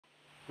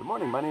Good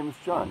morning, my name is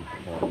John,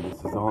 and this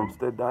is the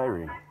Homestead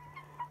Diary.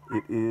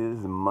 It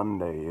is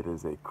Monday. It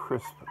is a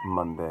crisp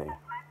Monday,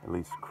 at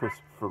least crisp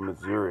for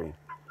Missouri.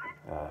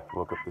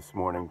 Woke up this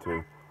morning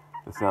to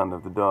the sound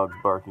of the dogs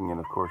barking, and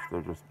of course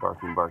they're just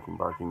barking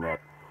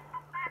at,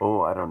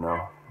 I don't know,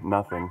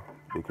 nothing,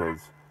 because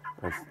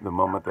the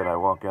moment that I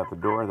walk out the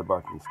door, the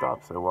barking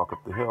stops. I walk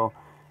up the hill,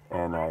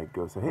 and I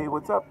go say, "Hey,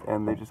 what's up?"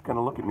 And they just kind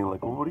of look at me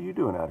like, "Well, what are you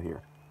doing out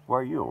here? Why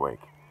are you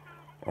awake?"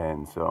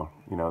 And so,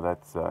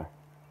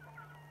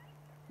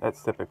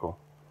 that's typical.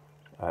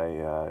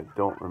 I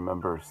don't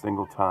remember a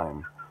single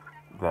time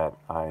that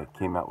I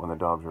came out when the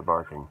dogs were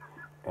barking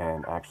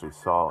and actually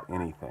saw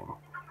anything,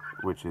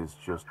 which is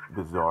just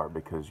bizarre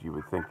because you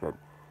would think that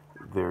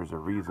there's a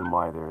reason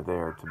why they're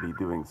there to be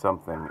doing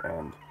something,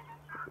 and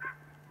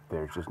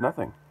there's just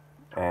nothing.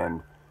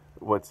 And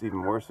what's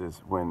even worse is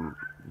when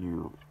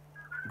you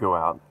go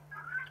out,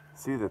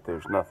 see that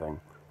there's nothing,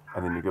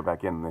 and then you go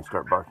back in and they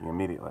start barking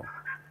immediately.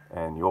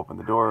 And you open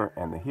the door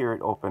and they hear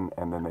it open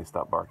and then they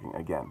stop barking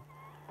again.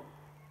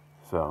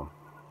 So,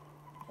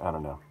 I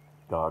don't know.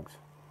 Dogs.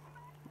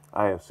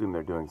 I assume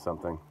they're doing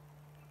something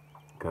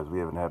because we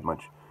haven't had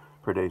much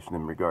predation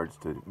in regards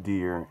to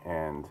deer,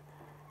 and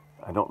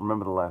I don't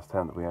remember the last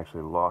time that we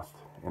actually lost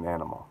an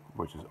animal,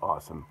 which is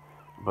awesome.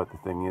 But the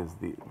thing is,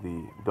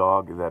 the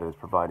dog that is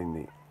providing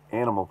the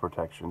animal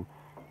protection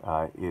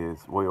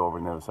is way over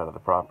on the other side of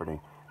the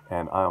property,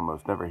 and I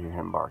almost never hear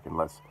him bark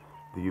unless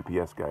the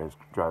UPS guy is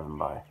driving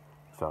by.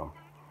 So,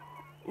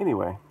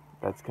 anyway,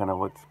 that's kind of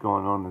what's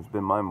going on. It's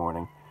been my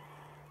morning.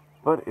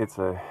 But it's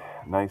a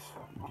nice,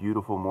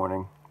 beautiful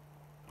morning.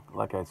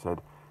 Like I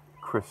said,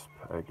 crisp.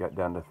 I got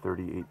down to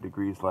 38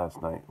 degrees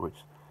last night,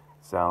 which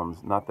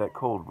sounds not that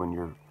cold when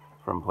you're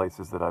from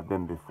places that I've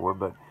been before,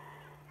 but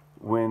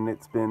when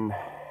it's been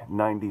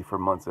 90 for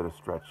months at a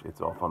stretch,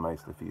 it's awful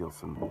nice to feel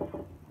some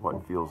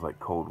what feels like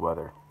cold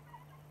weather.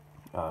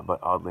 But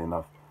oddly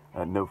enough,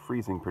 no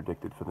freezing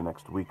predicted for the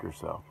next week or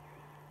so.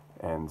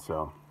 And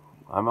so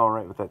I'm all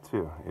right with that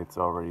too. It's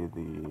already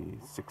the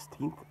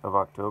 16th of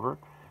October,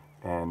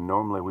 and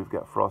normally we've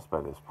got frost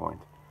by this point.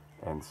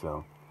 And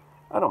so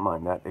I don't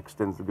mind that.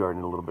 Extends the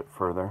garden a little bit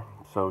further.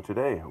 So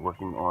today,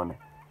 working on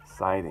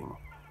siding.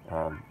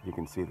 You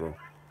can see the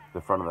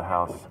front of the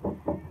house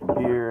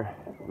here.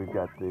 We've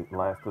got the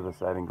last of the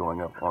siding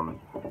going up on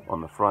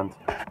the front,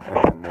 and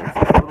then there's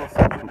this little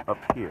section up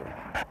here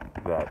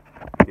that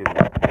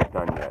isn't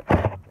done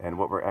yet. And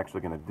what we're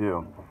actually going to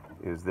do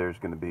is there's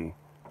going to be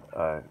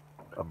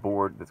a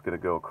board that's going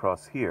to go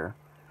across here,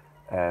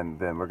 and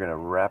then we're going to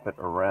wrap it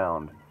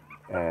around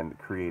and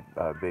create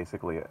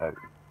basically a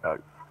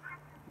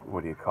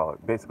what do you call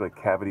it? Basically a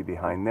cavity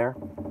behind there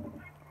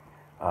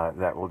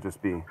that will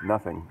just be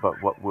nothing. But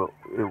what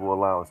it will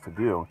allow us to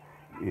do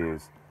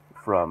is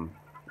from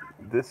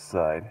this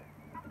side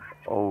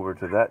over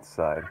to that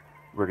side,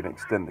 we're going to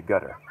extend the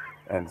gutter.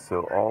 And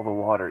so all the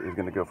water is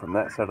going to go from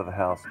that side of the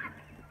house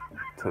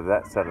to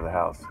that side of the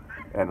house,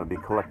 and it'll be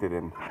collected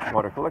in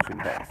water collection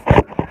tanks.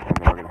 And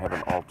then we're going to have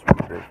an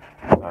alternative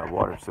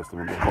water system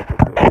in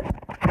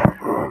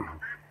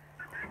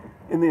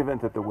the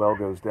event that the well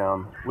goes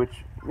down,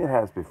 which it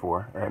has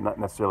before. Not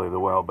necessarily the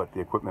well, but the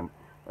equipment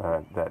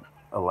that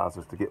allows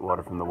us to get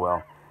water from the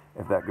well.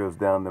 If that goes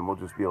down, then we'll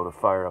just be able to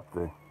fire up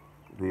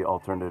the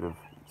alternative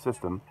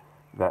system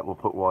that will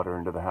put water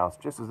into the house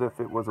just as if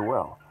it was a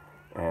well.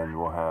 And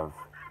we'll have,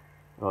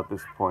 well, at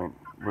this point,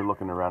 we're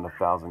looking around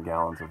 1,000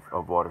 gallons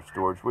of water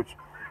storage, which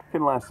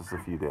can last us a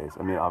few days.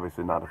 I mean,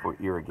 obviously not if we're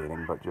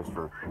irrigating, but just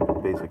for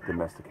basic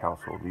domestic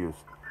household use.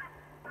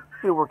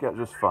 It'll work out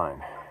just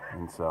fine.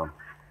 And so,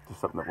 just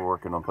something that we're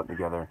working on putting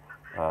together,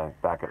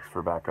 backups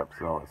for backups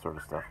and all that sort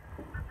of stuff.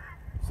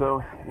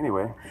 So,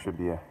 anyway, should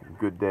be a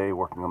good day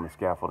working on the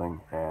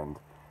scaffolding and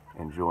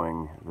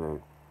enjoying the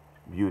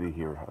beauty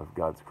here of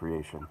God's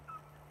creation.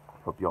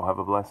 Hope you all have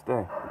a blessed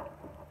day.